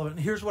so relevant.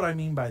 And here's what I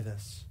mean by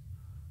this.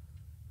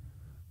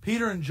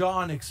 Peter and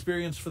John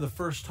experienced for the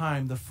first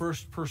time the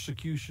first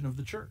persecution of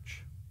the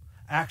church.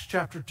 Acts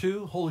chapter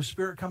 2, Holy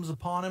Spirit comes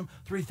upon him.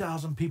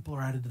 3,000 people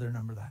are added to their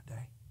number that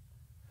day.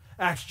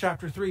 Acts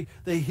chapter 3,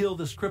 they heal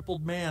this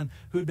crippled man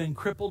who had been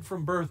crippled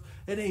from birth,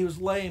 and he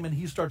was lame, and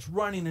he starts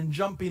running and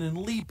jumping and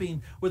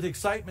leaping with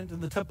excitement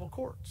in the temple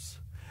courts.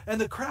 And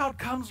the crowd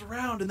comes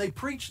around and they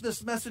preach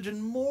this message,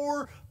 and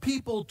more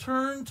people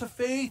turn to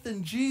faith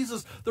in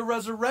Jesus, the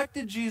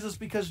resurrected Jesus,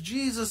 because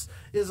Jesus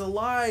is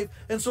alive.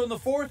 And so in the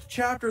 4th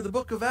chapter of the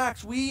book of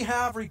Acts, we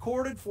have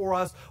recorded for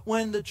us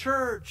when the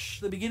church,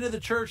 the beginning of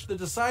the church, the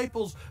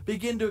disciples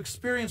begin to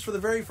experience for the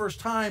very first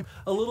time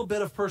a little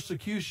bit of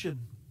persecution.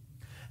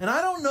 And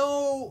I don't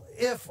know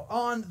if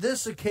on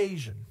this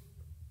occasion,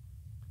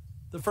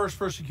 the first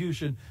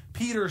persecution,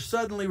 Peter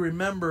suddenly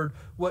remembered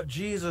what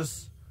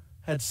Jesus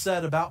had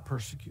said about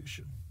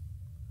persecution.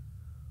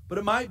 But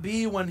it might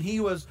be when he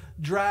was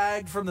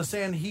dragged from the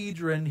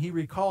Sanhedrin, he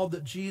recalled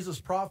that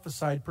Jesus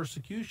prophesied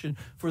persecution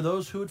for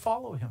those who would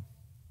follow him.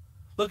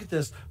 Look at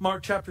this,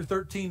 Mark chapter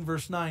 13,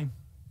 verse 9.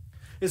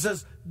 It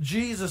says,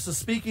 Jesus is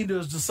speaking to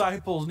his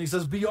disciples, and he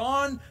says, "Be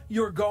on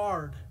your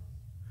guard,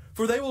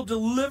 for they will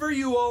deliver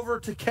you over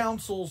to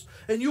councils,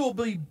 and you will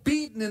be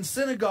beaten in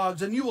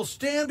synagogues, and you will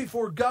stand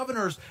before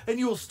governors, and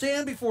you will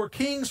stand before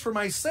kings for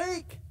my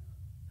sake,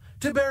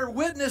 to bear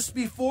witness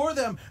before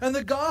them, and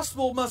the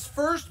gospel must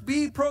first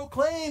be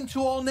proclaimed to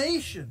all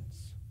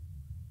nations.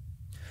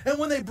 And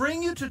when they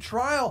bring you to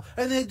trial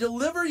and they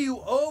deliver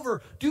you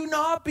over, do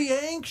not be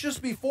anxious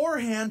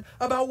beforehand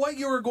about what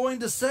you are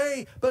going to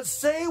say, but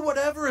say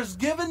whatever is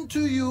given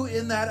to you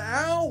in that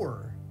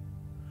hour.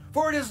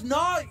 For it is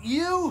not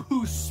you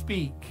who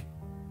speak,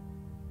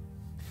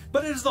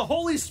 but it is the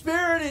Holy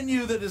Spirit in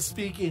you that is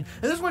speaking."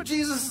 And this is what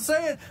Jesus is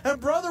saying. "And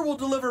brother will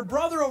deliver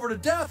brother over to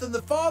death, and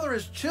the father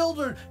his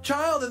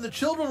child, and the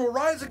children will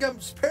rise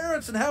against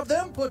parents and have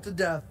them put to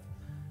death.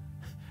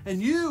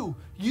 And you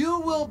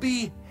will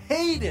be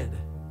hated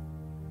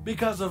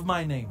because of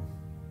my name.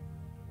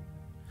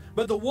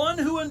 But the one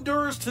who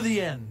endures to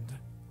the end,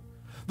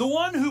 the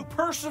one who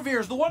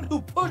perseveres, the one who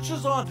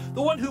pushes on,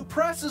 the one who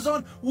presses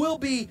on will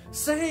be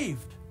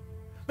saved."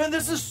 Man,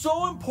 this is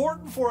so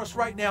important for us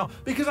right now,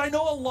 because I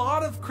know a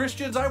lot of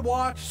Christians, I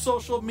watch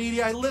social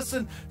media, I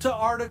listen to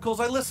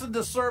articles, I listen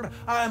to sermons,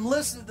 I'm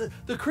listening to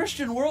the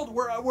Christian world,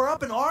 we're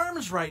up in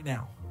arms right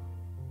now.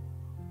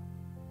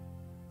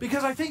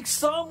 Because I think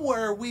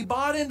somewhere we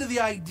bought into the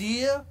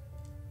idea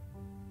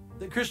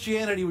that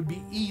Christianity would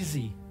be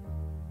easy,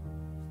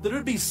 that it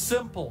would be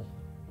simple,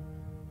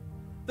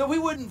 that we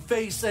wouldn't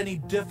face any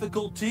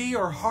difficulty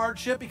or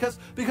hardship because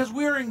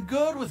we're in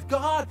good with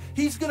God.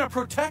 He's going to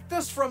protect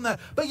us from that.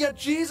 But yet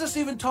Jesus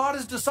even taught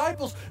his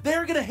disciples,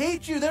 they're going to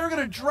hate you, they're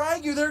going to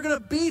drag you, they're going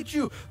to beat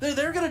you,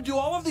 they're going to do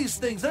all of these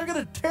things. They're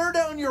going to tear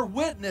down your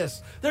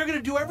witness. They're going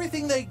to do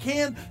everything they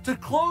can to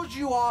close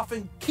you off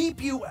and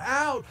keep you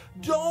out.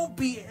 Don't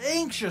be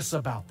anxious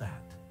about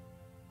that.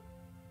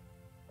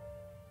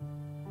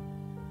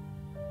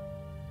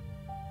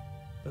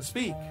 But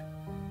speak.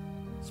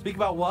 Speak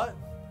about what?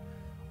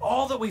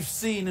 All that we've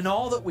seen and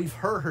all that we've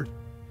heard.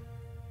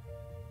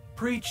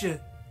 Preach it.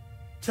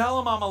 Tell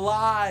them I'm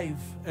alive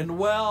and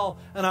well,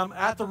 and I'm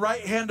at the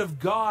right hand of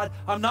God.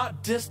 I'm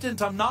not distant.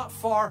 I'm not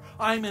far.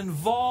 I'm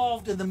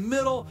involved in the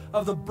middle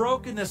of the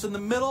brokenness, in the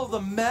middle of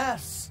the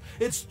mess.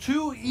 It's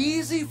too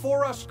easy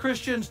for us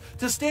Christians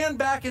to stand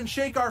back and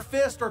shake our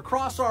fist or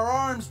cross our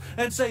arms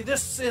and say,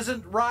 this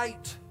isn't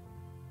right.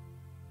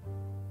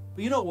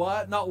 But you know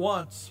what? Not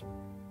once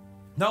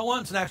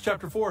in Acts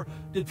chapter 4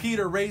 did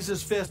Peter raise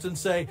his fist and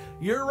say,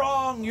 you're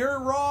wrong,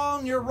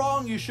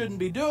 you shouldn't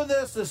be doing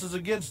this is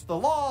against the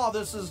law,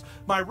 this is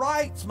my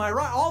rights,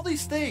 all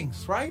these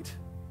things, right?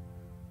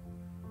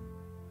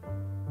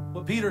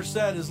 What Peter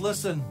said is,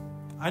 listen,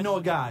 I know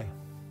a guy,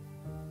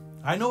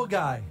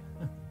 and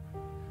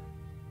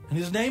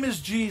his name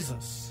is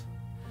Jesus.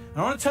 And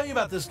I want to tell you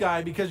about this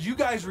guy because you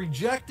guys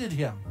rejected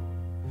him,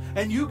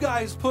 and you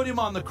guys put him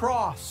on the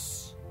cross.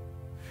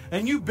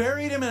 And you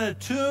buried him in a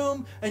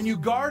tomb, and you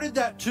guarded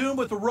that tomb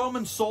with a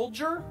Roman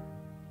soldier.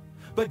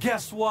 But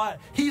guess what?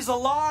 He's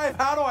alive.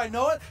 How do I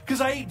know it? Because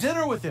I ate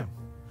dinner with him,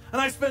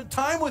 and I spent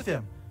time with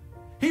him.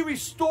 He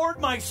restored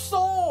my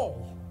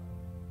soul.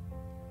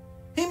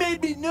 He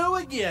made me new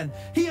again.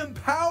 He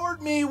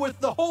empowered me with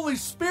the Holy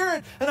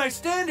Spirit, and I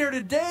stand here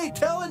today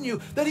telling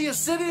you that he is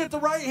sitting at the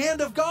right hand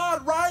of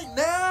God right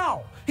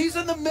now. He's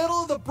in the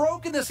middle of the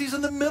brokenness. He's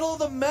in the middle of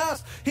the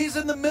mess. He's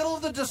in the middle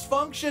of the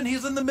dysfunction.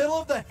 He's in the middle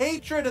of the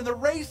hatred and the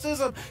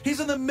racism. He's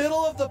in the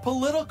middle of the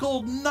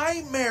political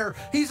nightmare.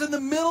 He's in the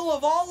middle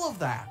of all of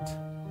that.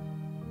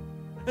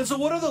 And so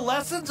what are the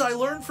lessons I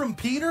learned from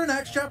Peter in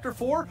Acts chapter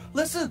 4?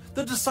 Listen,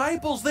 the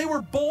disciples, they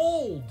were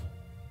bold.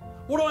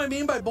 What do I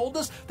mean by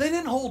boldness? They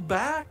didn't hold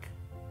back.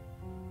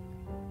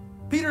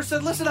 Peter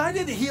said, listen, I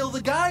didn't heal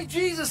the guy.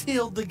 Jesus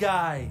healed the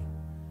guy.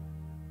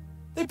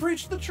 They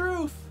preached the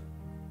truth.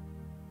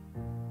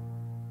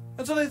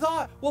 And so they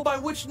thought, well, by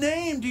which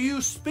name do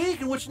you speak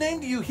and which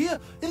name do you heal?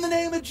 In the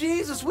name of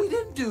Jesus. We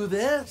didn't do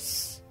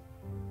this.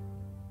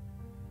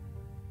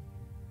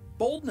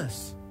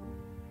 Boldness.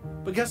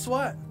 But guess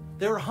what?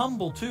 They were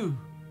humble too.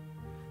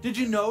 Did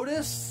you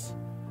notice?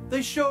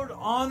 They showed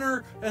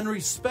honor and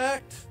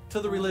respect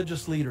to the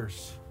religious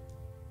leaders.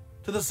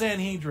 to the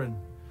Sanhedrin,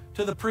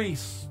 to the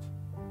priest.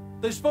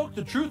 They spoke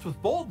the truth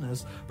with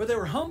boldness, but they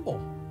were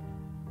humble.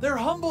 They were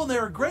humble and they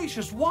were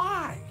gracious.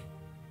 Why?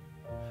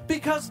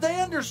 Because they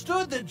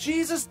understood that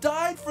Jesus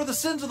died for the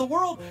sins of the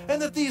world,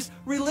 and that these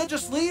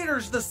religious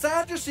leaders, the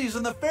Sadducees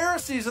and the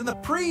Pharisees and the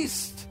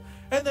priests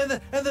and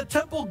the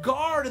temple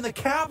guard and the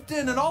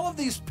captain and all of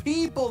these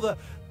people,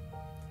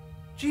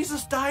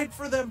 Jesus died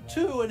for them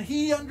too, and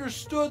he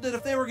understood that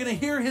if they were going to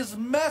hear his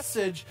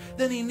message,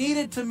 then he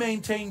needed to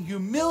maintain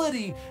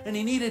humility and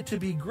he needed to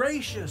be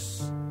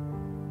gracious.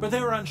 But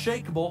they were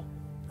unshakable,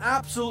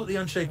 absolutely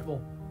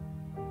unshakable.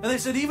 And they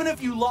said, even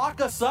if you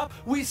lock us up,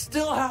 we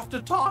still have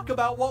to talk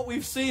about what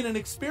we've seen and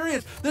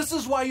experienced. This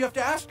is why you have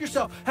to ask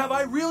yourself, have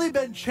I really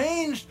been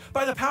changed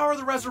by the power of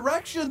the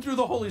resurrection through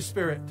the Holy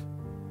Spirit?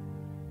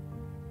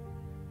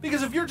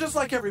 Because if you're just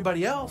like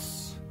everybody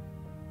else,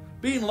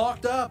 being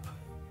locked up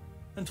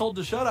and told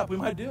to shut up, we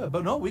might do it.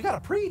 But no, we got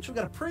to preach. We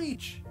got to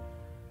preach.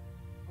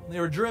 And they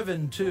were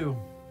driven too.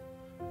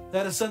 They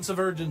had a sense of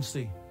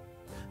urgency.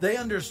 They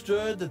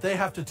understood that they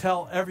have to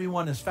tell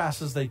everyone as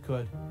fast as they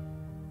could.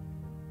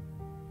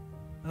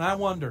 And I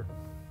wonder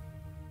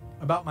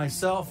about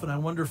myself, and I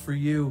wonder for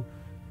you,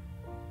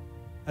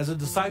 as a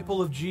disciple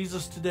of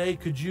Jesus today,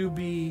 could you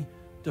be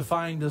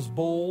defined as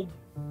bold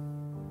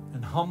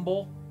and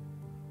humble,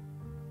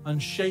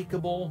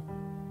 unshakable,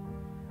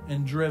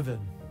 and driven?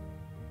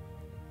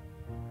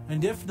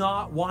 And if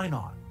not, why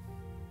not?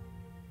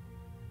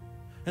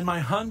 And my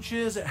hunch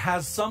is it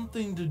has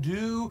something to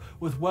do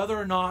with whether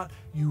or not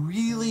you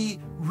really,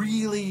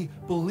 really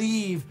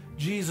believe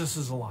Jesus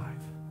is alive.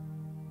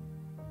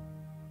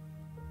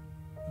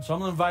 So I'm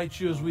going to invite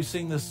you as we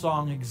sing this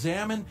song,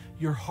 examine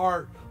your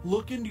heart,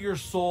 look into your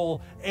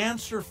soul,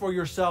 answer for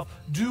yourself.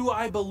 Do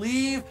I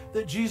believe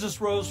that Jesus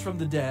rose from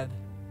the dead?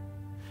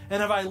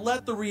 And have I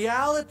let the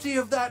reality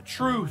of that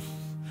truth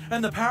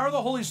and the power of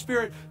the Holy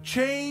Spirit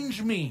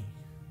change me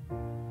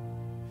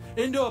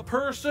into a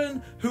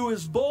person who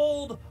is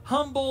bold,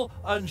 humble,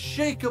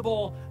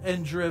 unshakable,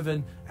 and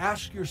driven?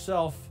 Ask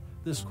yourself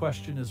this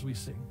question as we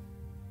sing.